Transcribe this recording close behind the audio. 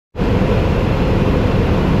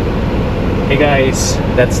Hey guys,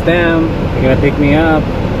 that's them. They're gonna pick me up.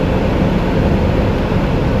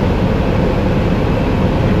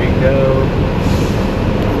 Here we go.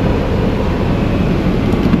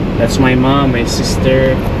 That's my mom, my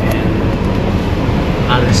sister, and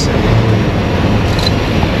Allison.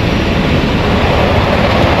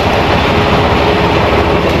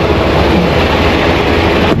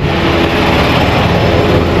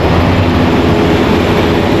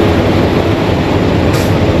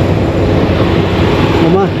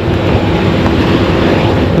 Mama,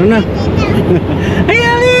 ano na? Hi,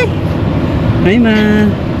 Ali! Hi, ma!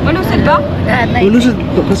 Malusad ba? Malusad,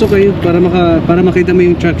 pasok kayo para makita mo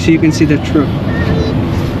yung truck so you can see the truck.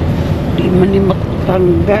 Di man ni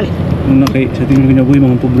matanggal. Ano kay sa tingin ginabuhi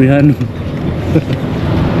mga pobrehano.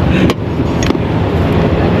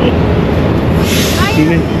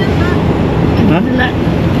 Sige. Ha?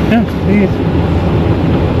 Ha? Sige.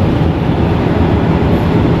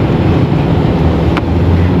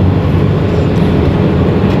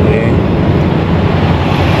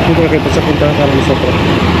 Dito kayo sa punta ka ng sopra.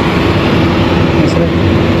 Masarap.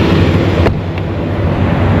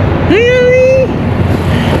 Hi, Ali!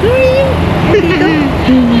 How are you?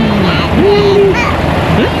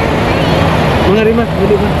 Ha? Mga rima,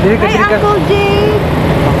 dili ba? Dili ka, Hi, dili ka. Uncle Jay!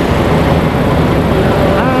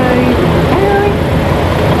 Hi! Hi!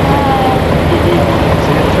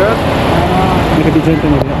 See the truck? Nakabidyan ka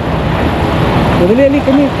mag-la. Dali, Ali,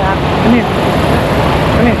 come here. Come here.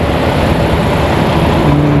 Come here.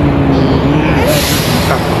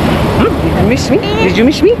 Huh? Did you miss me? Did you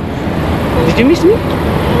miss me? Did you miss me?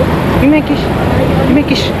 Give me a kiss. Give me a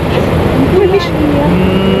kiss. Give me a kiss.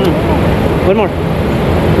 One more.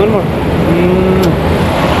 One more.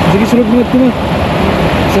 Sige, sunod mo ito mo.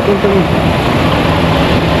 Sa punta mo.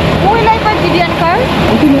 Kung ilay pa diyan car?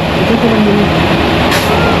 Okay na. Ito ko lang muna.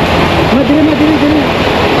 Dili.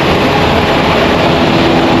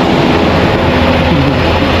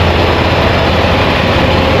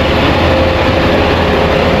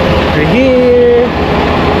 We're here.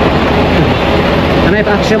 Anay,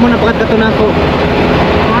 pa-action mo. Napakat ka to na ako.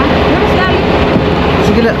 Ha? Ano si Ali?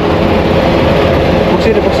 Sige la.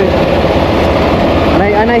 Buksin.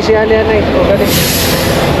 Anay, si Ali, anay. O, gani.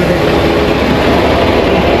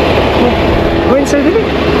 Go inside, dili.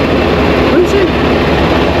 Go inside.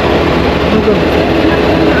 Go.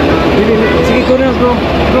 Dili. Sige, go na, go.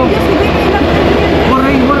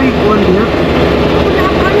 Waray. One here.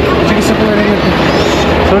 Sige, sa pala na ito.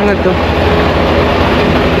 Sorry na ito.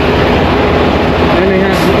 Ano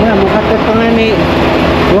yan? Nga, mukatot pa nga ni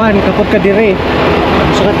Juan, kapot ka dire.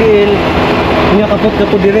 Sa katiil, nga kapot ka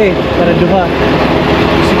po dire. Para duha.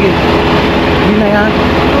 Sige. Hindi na yan.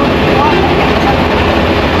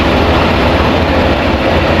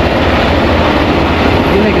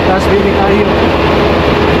 Hindi na, kitaas rin ni kayo.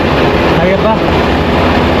 Kaya ba?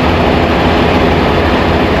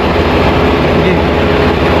 Sige.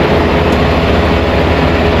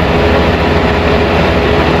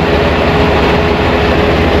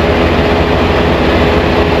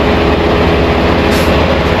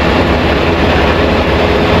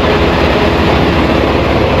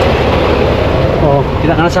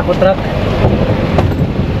 Kita ka na sa truck.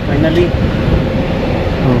 Finally.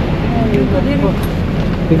 Oh.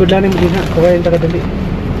 Lingkod lang mo din ha. Kaya yung taga-dali.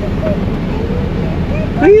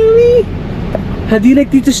 Hi, Yumi! How do you like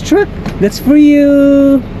Tito's truck? That's for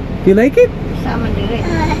you! You like it? Sama dire.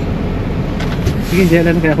 Sige, diyan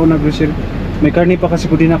lang kaya ako nag-grocery. May karne pa kasi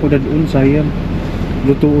ko din ako dadun. Sayang.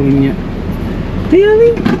 Lutuin niya. Hi, Yumi!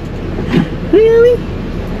 Hi, Yumi!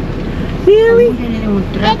 Hi, Yumi!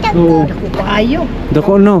 Oo. Dako kaayo.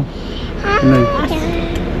 Dako no? Ano?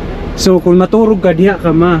 So kung maturog ka diha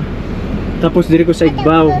ka ma. Tapos diri ko sa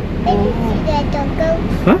igbaw.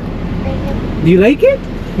 Huh? Do you like it?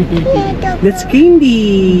 That's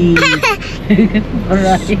candy.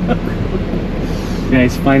 Alright.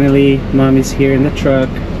 Guys, finally mom is here in the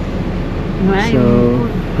truck. So,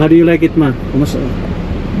 how do you like it ma? Kumusta?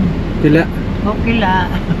 Tila? Okay la.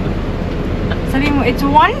 Sabi mo, it's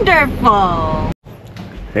wonderful.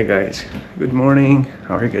 Hey guys, good morning.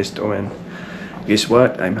 How are you guys doing? Guess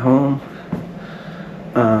what? I'm home.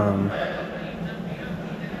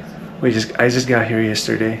 I just got here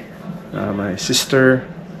yesterday. My sister,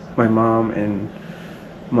 my mom, and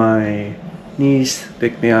my niece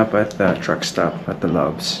picked me up at the truck stop at the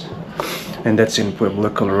Loves, and that's in Pueblo,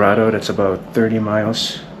 Colorado. That's about 30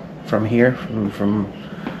 miles from here,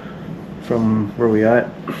 from where we at.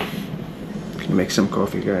 Gonna make some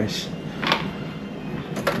coffee, guys.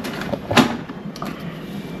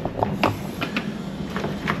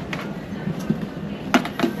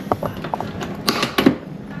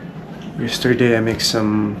 Yesterday I make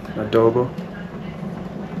some adobo.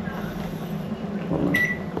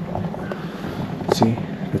 See,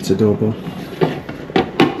 it's adobo.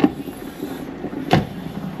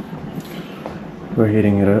 We're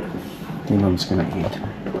heating it up. My mom's gonna eat.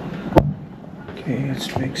 Okay,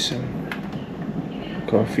 let's make some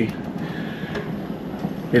coffee.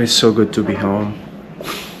 It is so good to be home.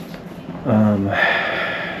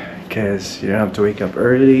 Because you don't have to wake up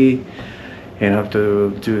early. You don't have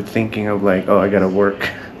to do thinking of like, oh, I gotta work.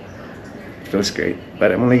 Feels great.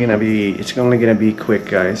 But it's only gonna be quick,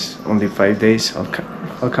 guys. Only 5 days.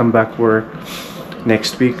 I'll come back work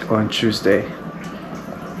next week on Tuesday.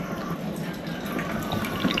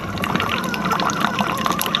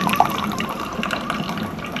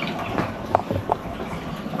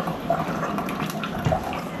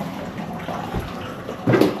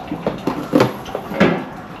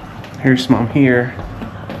 Here's mom here.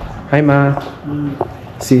 Hi, ma.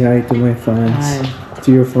 Say hi to my fans. Hi.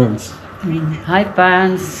 To your fans. Hi,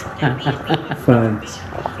 fans. Fans.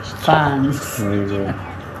 Fans. There you go.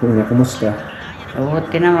 Una, kumusta?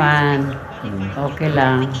 Mabuti naman. Okay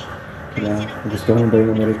lang. Kaya, gusto mo ba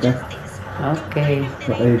yung Amerika? Okay.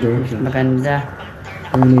 What are you drinking? Maganda.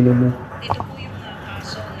 Ano ininom mo?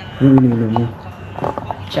 Ano ininom mo?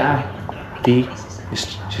 Cha. Tea?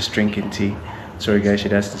 She's drinking tea. Sorry guys, she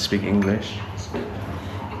doesn't speak English.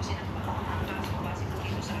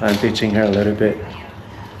 I'm teaching her a little bit.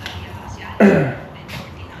 Alright,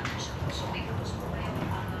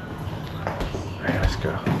 let's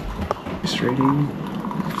go. It's ready.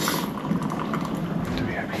 What do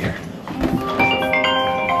we have here?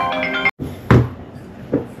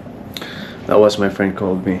 That was my friend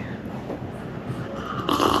called me.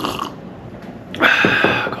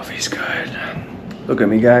 Coffee's good. Look at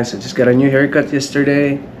me, guys. I just got a new haircut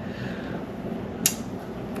yesterday.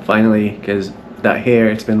 Finally, because that hair,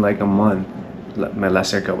 it's been like a month. My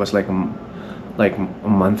last haircut was like a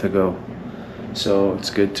month ago. So it's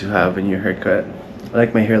good to have a new haircut. I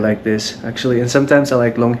like my hair like this, actually. And sometimes I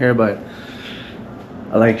like long hair, but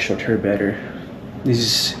I like short hair better.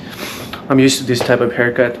 I'm used to this type of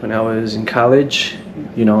haircut when I was in college.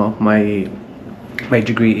 You know, my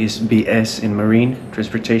degree is BS in marine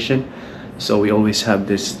transportation. So we always have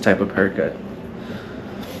this type of haircut.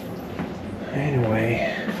 Anyway,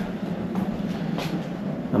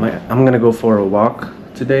 I'm gonna go for a walk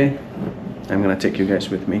today. I'm gonna take you guys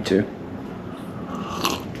with me too.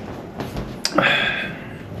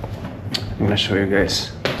 I'm gonna show you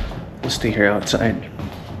guys. We'll stay here outside.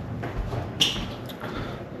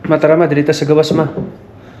 Ma, tara ma, dito sa gawas ma.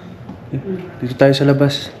 Dito tayo sa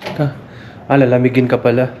labas. Lalamigin ka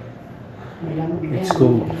pala. Let's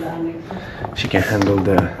go. She can't handle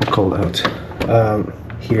the cold out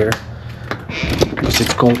here because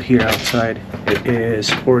it's cold here outside. It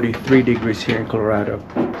is 43 degrees here in Colorado.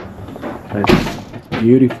 It's a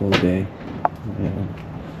beautiful day.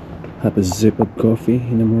 Have a sip of coffee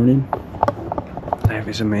in the morning.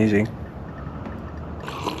 Life is amazing.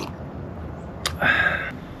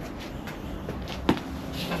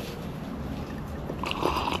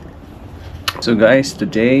 So guys,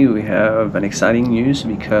 today we have an exciting news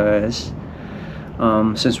because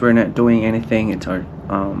since we're not doing anything, it's our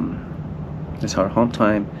home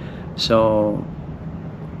time, so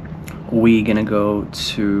we're gonna go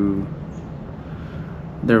to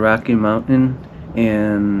the Rocky Mountain.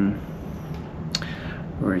 And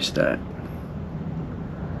where is that?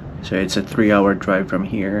 So it's a 3-hour drive from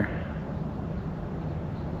here.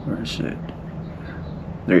 Where is it?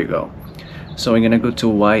 There you go. So we're gonna go to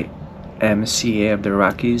YMCA of the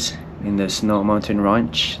Rockies in the Snow Mountain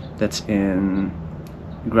Ranch. That's in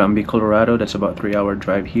Granby, Colorado. That's about 3-hour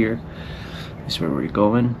drive here. This is where we're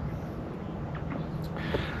going.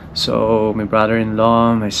 So my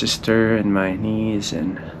brother-in-law, my sister, and my niece,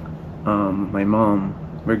 and my mom,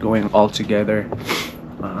 we're going all together.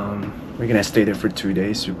 We're gonna stay there for 2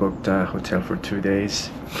 days. We booked a hotel for 2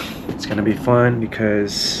 days. It's gonna be fun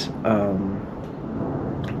because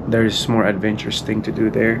there's more adventurous thing to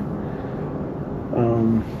do there.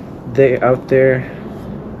 They out there,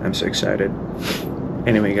 I'm so excited.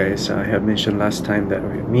 Anyway guys, I have mentioned last time that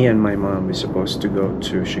me and my mom is supposed to go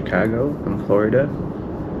to Chicago in Florida,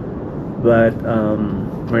 but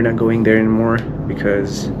we're not going there anymore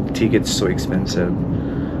because the ticket's so expensive.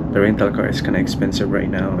 The rental car is kind of expensive right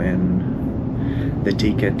now, and the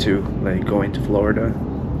ticket to like going to Florida,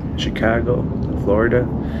 Chicago, Florida,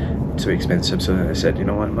 it's so expensive. So I said, you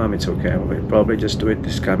know what, Mom, it's okay. We'll probably just do it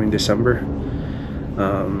this coming December.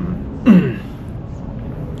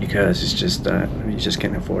 Because it's just that we just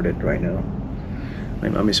can't afford it right now. My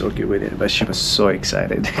mom is okay with it, but she was so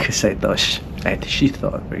excited because I thought She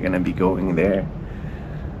thought we're gonna be going there.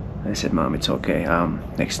 I said, Mom, it's okay.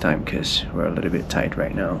 Next time, because we're a little bit tight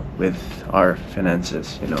right now with our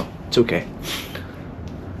finances. You know, it's okay.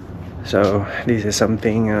 So this is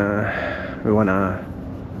something we wanna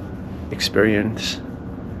experience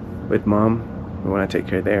with Mom. We wanna take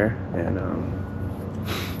her there, and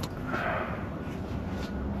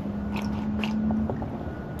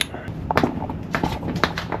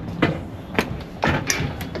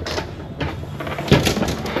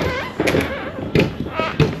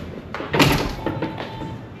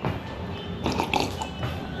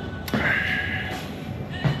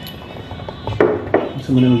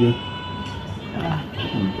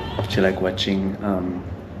she like watching I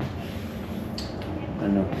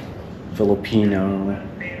don't know, Filipino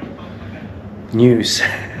news.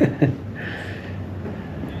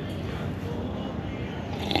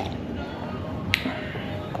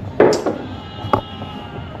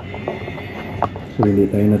 So hindi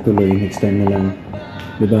tayo natuloy, next time na lang,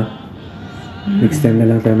 di ba? Next time na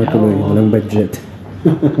lang tayo matuloy, walang budget.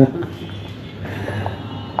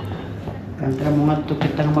 Kantra mo nga ito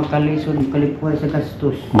kitang makalison, kalikuan sa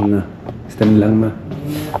gastos. Na, next time lang ma.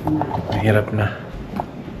 Mahirap na.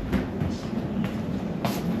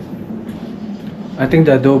 I think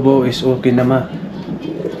the adobo is okay na ma.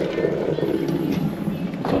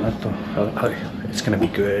 Ito na to. It's gonna be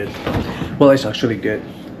good. Well, it's actually good.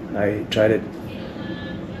 I tried it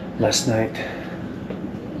last night.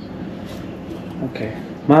 Okay.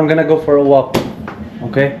 Ma, I'm gonna go for a walk.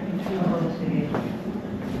 Okay?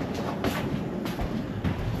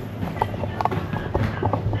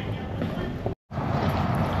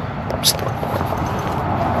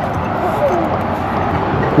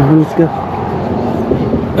 Let's go.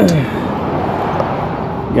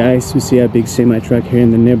 Guys, we see a big semi truck here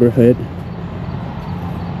in the neighborhood.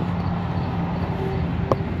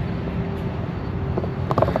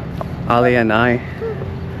 Ali and I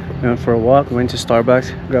went for a walk, went to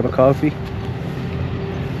Starbucks, grab a coffee.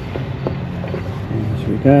 And here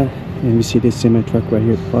we got, and we see this semi truck right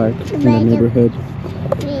here parked in the neighborhood.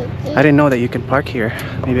 I didn't know that you can park here.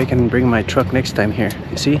 Maybe I can bring my truck next time here.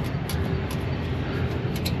 You see?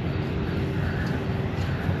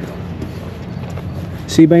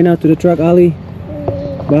 Say bye now to the truck, Ali.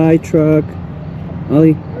 Bye, truck.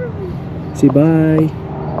 Ali, say bye.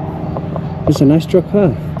 It's a nice truck,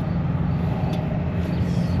 huh?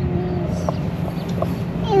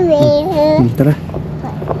 Tara.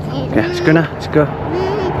 Okay, let's go now. Let's go.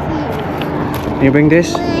 Can you bring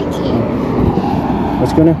this?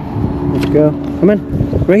 Let's go now. Let's go. Come on.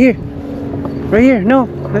 Right here. Right here.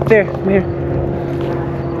 No, not there. Come here.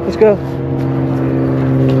 Let's go.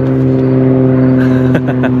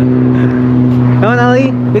 Come on,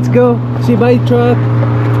 Ali. Let's go. Say bye, truck.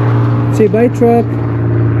 Say bye, truck.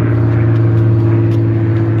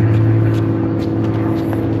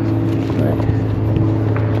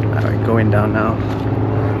 Alright, going down now.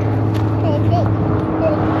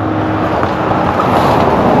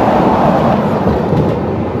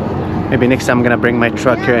 Maybe next time I'm gonna bring my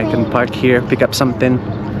truck here. I can park here, pick up something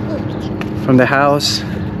from the house.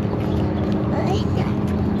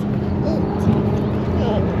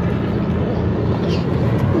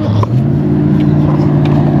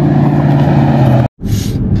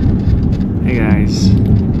 Hey guys,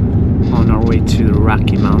 on our way to the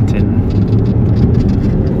Rocky Mountain.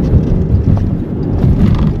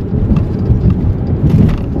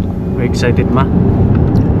 We're excited, ma?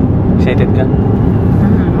 Excited ka?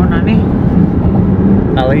 Ano ni?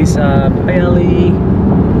 Ali's up. Hi, Ali.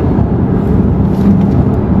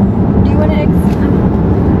 Do you want to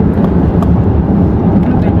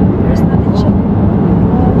There's nothing siya.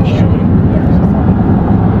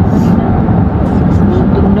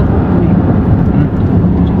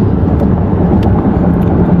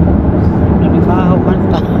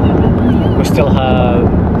 We still have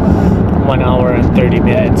 1 hour and 30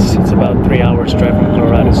 minutes. It's about 3 hours drive from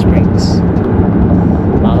Colorado Springs.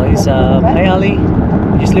 Ali's up. Hi, Ali.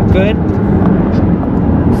 You sleep good?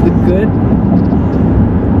 Sleep good?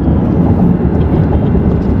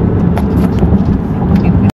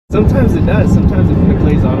 Sometimes it does. Sometimes it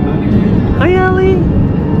plays automatically. Hi, Ali.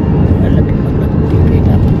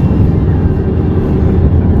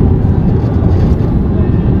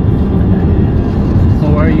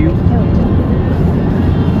 How are you?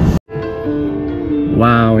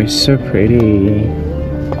 Wow, it's so pretty.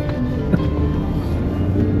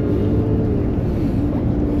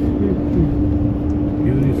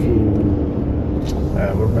 Beautiful.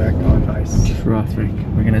 We're back on ice. Traffic.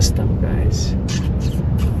 We're gonna stop, guys,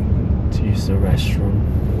 to use the restroom.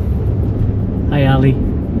 Hi, Ali.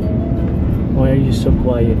 Why are you so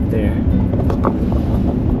quiet there?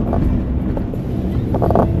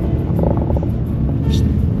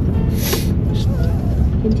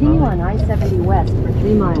 Continue on I-70 West for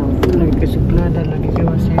 3 miles. Lagi kasuplada, lagi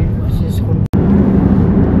kayo si school.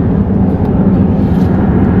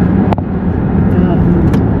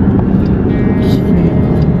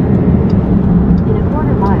 In a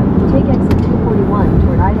quarter mile, take exit 241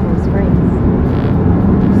 toward Idaho Springs.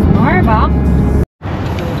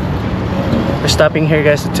 We're stopping here,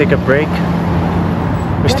 guys, to take a break.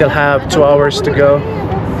 We still have 2 hours to go.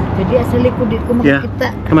 Jadi sa likod di ko Yeah,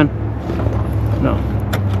 makita. come on. No,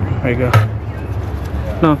 there you go.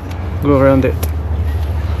 No, go around it.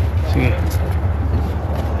 Sige.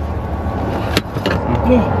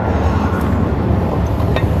 Yeah.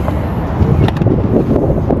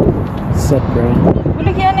 What's up, bro?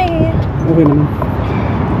 Boleh kaya na eh. Okay naman.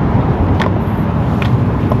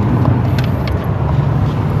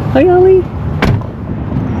 Hi, Ollie.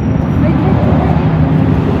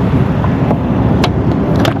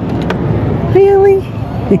 Hi, Ollie.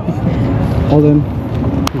 Hold on.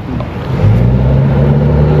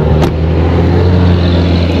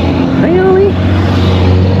 Hi, Ollie.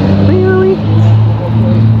 Hi, Ollie.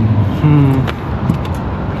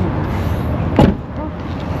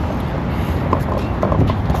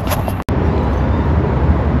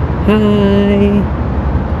 Hi.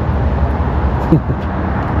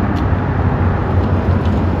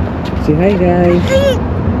 Say hi, guys.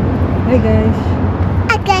 Hi, guys.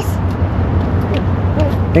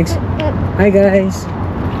 Thanks. Hi, guys.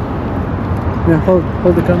 Now hold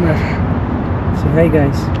the camera. Say hi,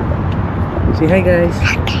 guys. Say hi, guys.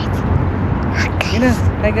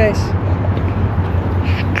 Hi, guys.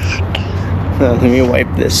 Let me wipe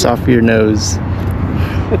this off your nose.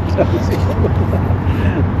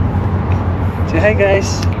 Say hi, guys.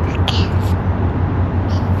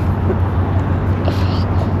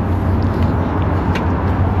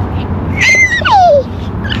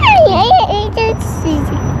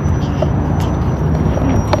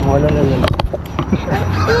 Wala.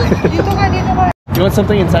 Dito ka. You want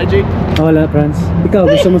something inside, Jake? Wala, Franz.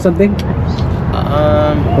 Ikaw, gusto mo something?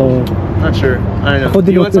 Oh. Not sure. I don't know. Ako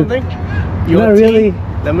din You want ako. something? You Not want tea? really.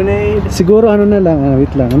 Lemonade? Siguro ano na lang,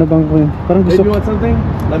 wait lang. Ano bang parang Babe, gusto you want something?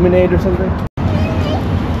 Lemonade or something?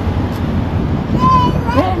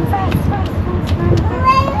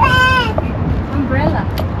 Umbrella.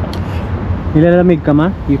 Nilalamig ka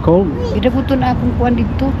ma? You cold? Gidabuton na akong kuan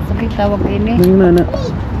dito. Sakit tawag ini. Yung nana.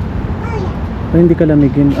 Ay, hindi ka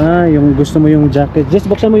lamigin. Ah, yung gusto mo yung jacket. Just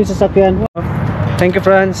buksan mo yung sasakyan. Thank you,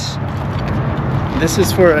 Franz. This is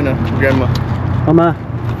for grandma. Mama.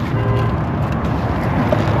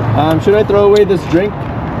 Should I throw away this drink?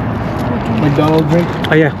 McDonald's drink?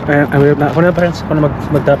 Ah, yeah. Ako na, Franz. Ako na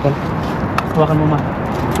magtapon. Hawakan mo, ma.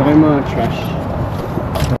 Okay, mga trash.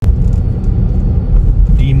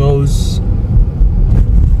 Demo's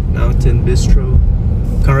Mountain Bistro.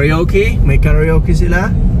 Karaoke? May karaoke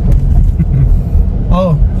sila?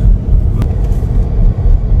 Oh.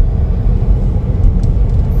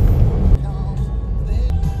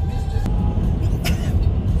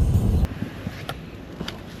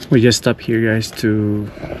 We just stopped here, guys, to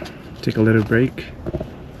take a little break.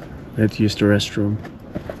 Let's use the restroom.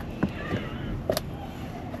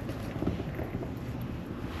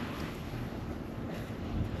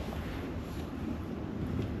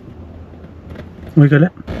 Uy,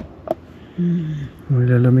 kala. Uy,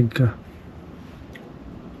 lalamig ka.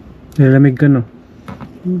 Lalamig ka, no?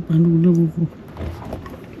 Paano na ko?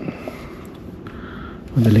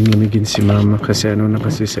 Madaling lamigin si mama kasi ano na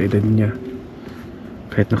kasi sa edad niya.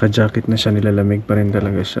 Kahit naka-jacket na siya, nilalamig pa rin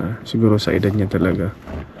talaga siya. Siguro sa edad niya talaga.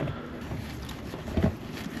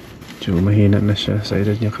 So, mahina na siya sa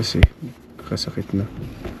edad niya kasi kasakit na.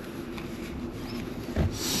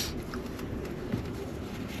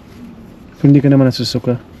 Hindi ka naman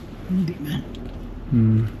nasusuka? Hindi man.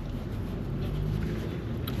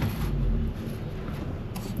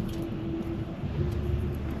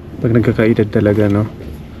 Pag nagkakaedad talaga, no?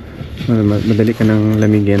 Madali ka nang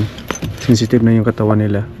lamigin. Sensitive na yung katawan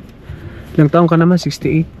nila. Ilang taong ka naman?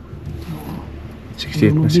 68?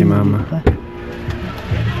 68 na si mama.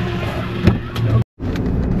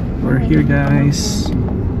 We're here, guys.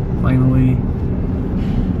 Finally.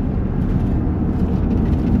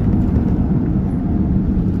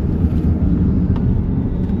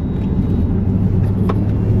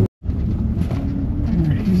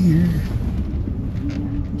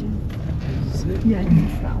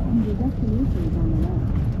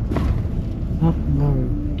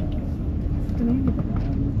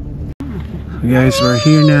 Guys, we're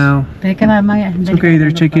here now. Teka na, Maya. It's okay,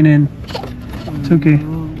 they're checking in. It's okay.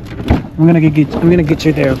 I'm gonna get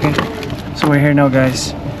you there, okay? So we're here now,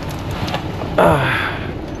 guys.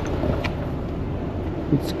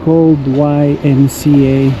 It's called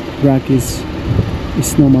YMCA Rockies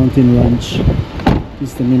Snow Mountain Ranch.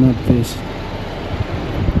 Is the name of this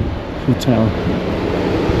hotel.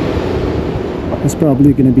 It's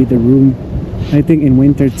probably gonna be the room. I think in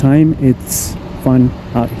winter time it's fun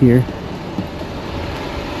out here.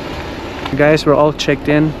 Guys, we're all checked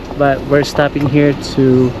in, but we're stopping here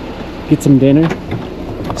to get some dinner.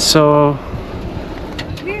 So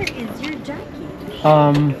Where is your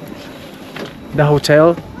jacket? the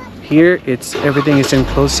hotel here, it's everything is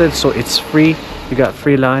inclusive, so it's free. You got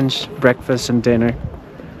free lunch, breakfast and dinner.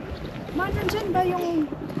 Nandyan ba yung...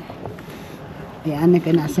 Ay, ano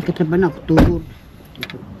ka na, sakit na ba na? Tugod.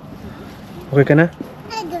 Okay ka na?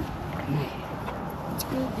 It's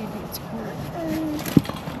cool, baby. It's cool.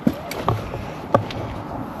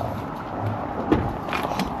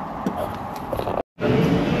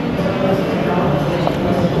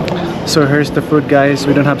 So here's the food, guys.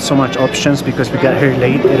 We don't have so much options because we got here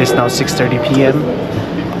late. It is now 6:30 p.m.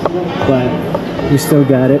 but we still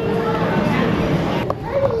got it.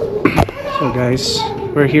 So guys,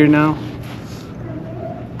 we're here now.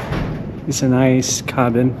 It's a nice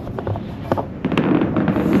cabin.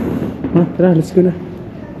 Oh, tara, let's go na.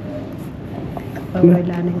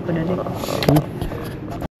 Pawailanin ko na rin.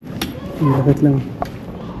 Bakit lang?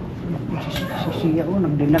 Siya ko,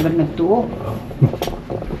 nagdinagan nagtuo.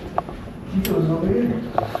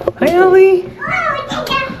 Hi, Ellie!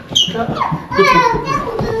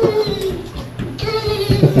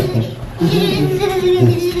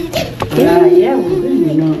 Yeah,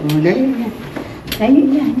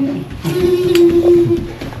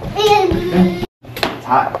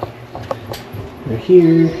 We're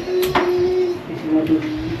here.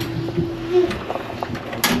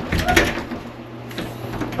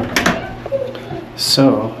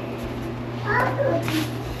 So,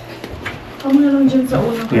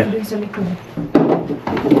 yeah.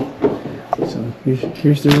 So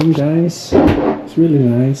here's the room, guys. It's really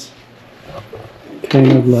nice.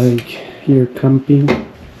 Kind of like you're camping.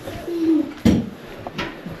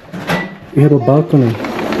 We have a balcony.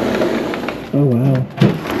 Oh wow.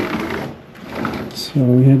 So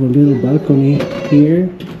we have a little balcony here.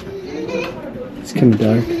 It's kind of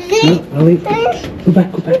dark. No, Ali, go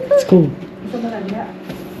back, it's cold.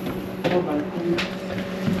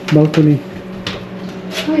 Balcony.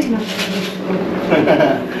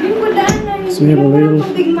 So we have a little...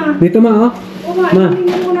 Dito ma, oh. Ma.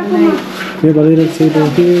 We have a little table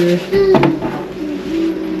here.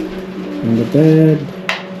 And the bed.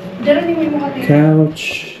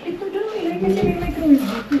 Couch.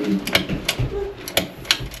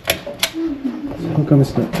 How come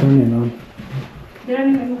it's not turning on?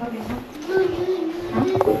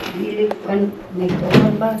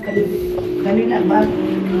 Kanina ba?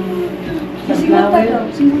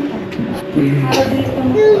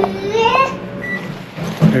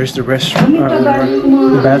 There's the restroom,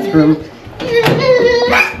 the bathroom,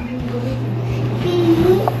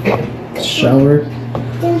 shower.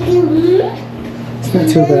 It's not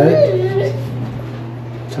too bad.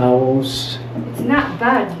 Towels. It's not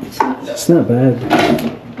bad. It's not bad.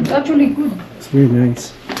 It's actually good. It's very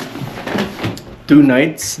nice. 2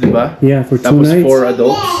 nights, diba? Yeah, for 2 That was nights. 4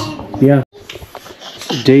 adults. Yeah.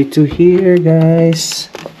 Day 2 here, guys.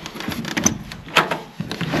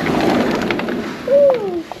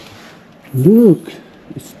 Look,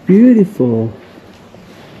 it's beautiful.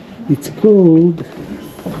 It's cold.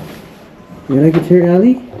 You like it here,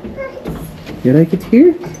 Ali? You like it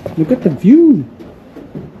here? Look at the view.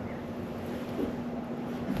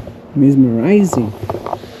 Mesmerizing.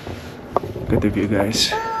 Look at the view,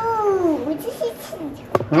 guys.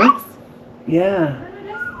 Huh? Yeah.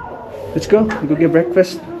 Let's go. Go get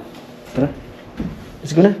breakfast. Tara.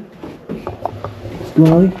 Let's go na. Let's go,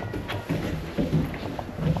 Ali.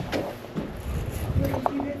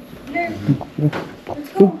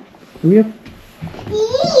 Let's go. Hurry up.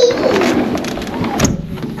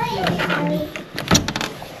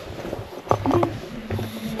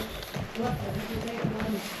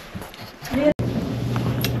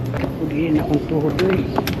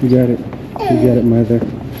 You got it. You got it, mother.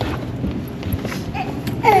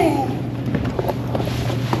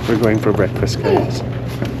 We're going for breakfast, guys.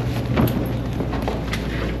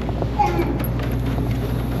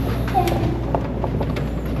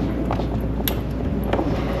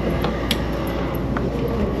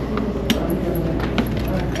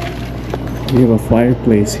 We have a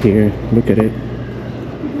fireplace here. Look at it.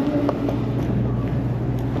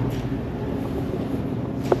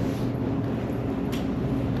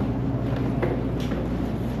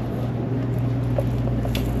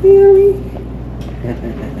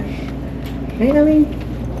 Hey, Ali.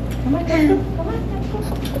 Come on, let's go. Come on, let's go.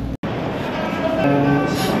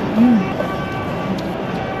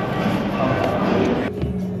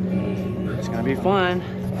 It's gonna be fun.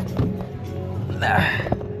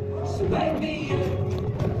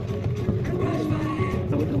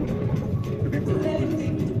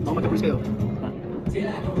 Oh, matapos kayo.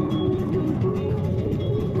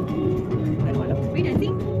 Wait, I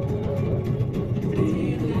think.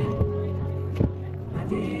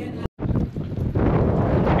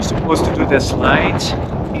 We're supposed to do the slides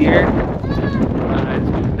here.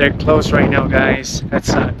 They're closed right now, guys. That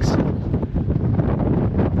sucks.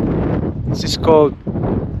 This is called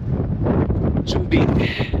tubing.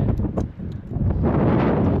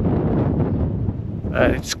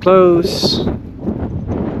 It's closed.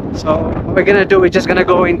 So what we're gonna do, we're just gonna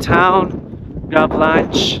go in town, grab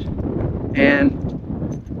lunch, and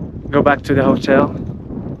go back to the hotel.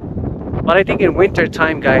 But I think in winter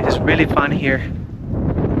time, guys, it's really fun here.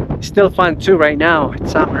 It's still fun too right now.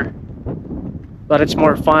 It's summer, but it's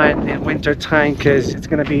more fun in winter time because it's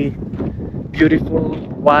gonna be beautiful,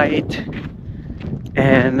 white,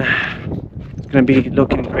 and it's gonna be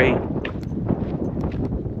looking great.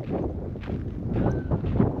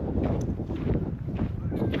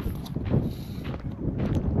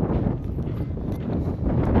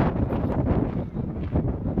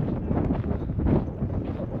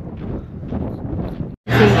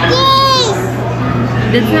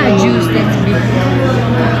 That's not juice, that's beer.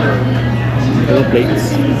 Little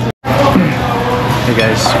plates. Hey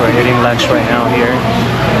guys, we're eating lunch right now here.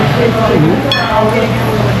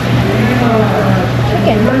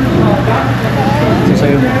 Ito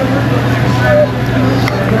sa'yo.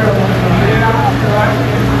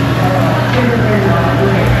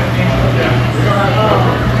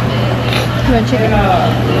 You want chicken?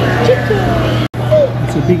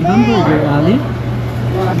 It's a big hamburger, Ali.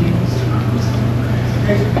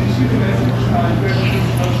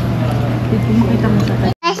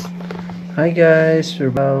 Hi guys, we're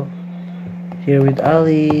about here with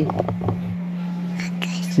Ali.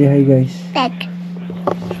 Say hi guys.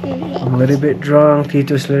 I'm a little bit drunk.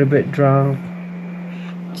 Tito's a little bit drunk.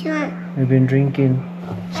 We've been drinking.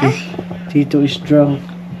 See, Tito is drunk.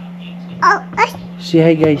 Say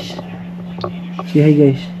hi guys. Say hi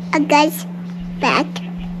guys. Guys, back.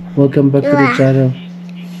 Welcome back to the channel.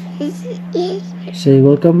 Say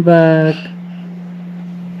welcome back.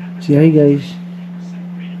 Say hi guys.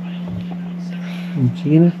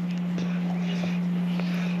 Sige na.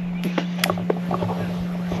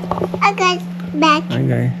 Guys, back. Hi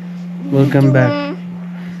guys. Welcome back.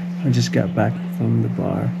 I just got back from the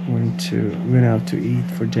bar. Went out to eat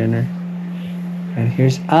for dinner. And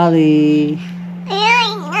here's Ali.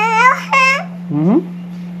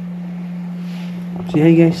 Say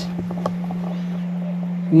hi guys.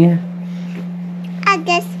 Yeah.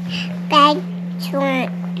 Guys, back.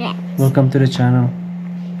 Welcome to the channel.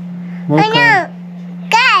 Welcome.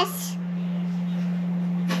 Guys.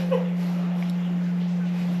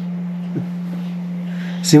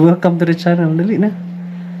 Say welcome to the channel. Dali na.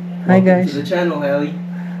 Hi guys. To the channel, Ali.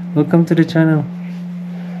 Welcome to the channel.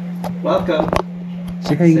 Welcome.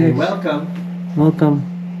 Say hi Say guys. welcome. Welcome.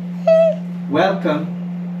 Welcome.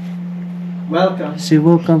 Welcome. Say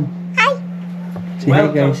welcome. Hi. Say hi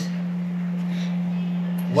guys.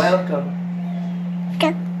 Welcome.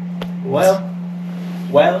 Go. Well.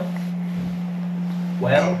 Welcome.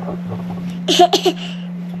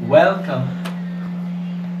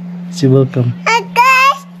 Say welcome.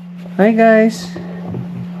 Guys. Hi guys.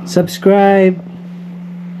 Subscribe.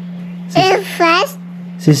 Fast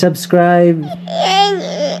Say subscribe. and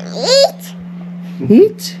eat.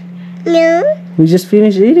 Eat. No. We just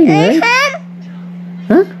finished eating, right?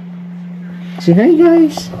 Huh? Say hi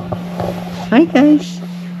guys. Hi guys.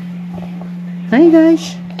 Hi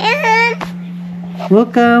guys.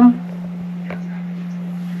 Welcome.